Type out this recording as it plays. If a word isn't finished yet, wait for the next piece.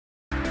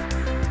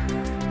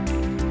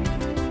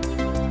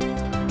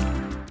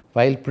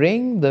While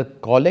praying the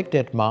collect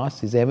at Mass,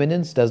 His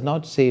Eminence does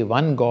not say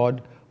one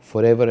God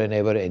forever and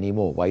ever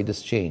anymore. Why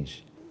this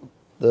change?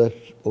 The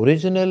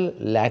original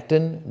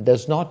Latin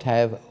does not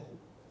have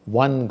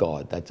one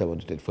God. That's what I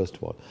want to tell first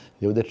of all.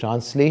 The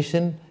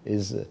translation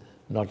is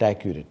not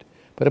accurate.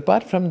 But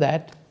apart from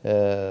that,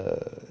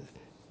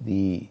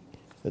 the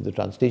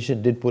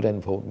translation did put,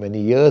 and for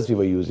many years we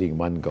were using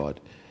one God.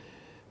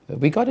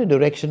 We got a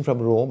direction from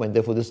Rome, and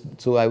therefore this.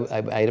 So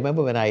I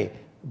remember when I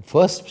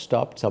first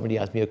stopped, somebody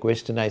asked me a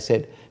question. I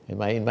said in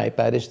my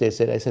parish, I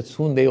said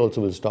soon they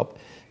also will stop,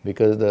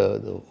 because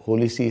the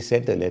Holy See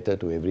sent a letter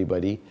to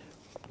everybody,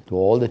 to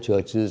all the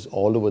churches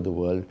all over the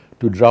world,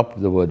 to drop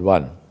the word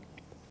one.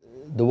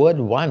 The word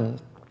one,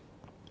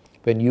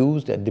 when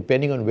used, and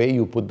depending on where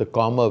you put the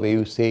comma, where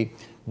you say,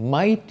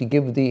 might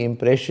give the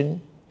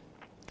impression,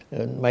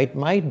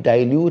 might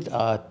dilute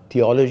our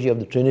theology of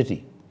the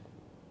Trinity.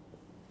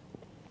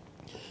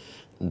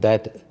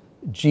 That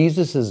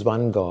Jesus is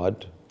one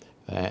God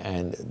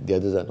and the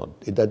others are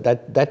not.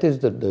 That is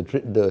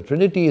the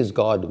Trinity is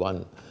God,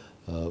 one,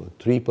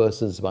 three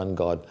persons, one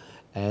God.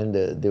 And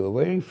they were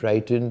very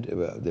frightened,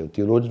 the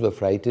theologians were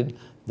frightened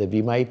that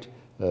we might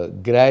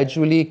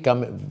gradually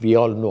come. We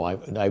all know, I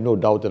have no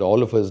doubt that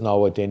all of us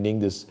now attending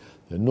this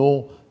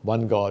know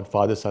one God,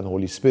 Father, Son,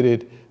 Holy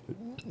Spirit.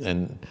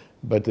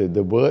 But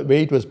the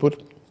way it was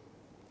put,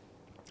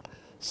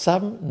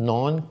 some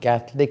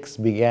non-Catholics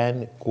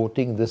began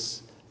quoting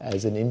this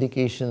as an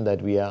indication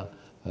that we are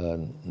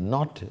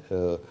not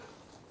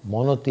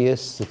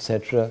monotheists,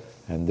 etc.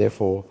 And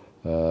therefore,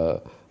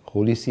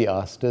 Holy See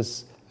asked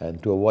us,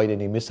 and to avoid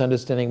any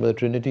misunderstanding about the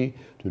Trinity,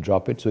 to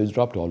drop it. So it's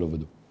dropped all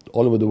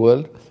over the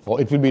world, or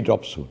it will be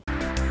dropped soon.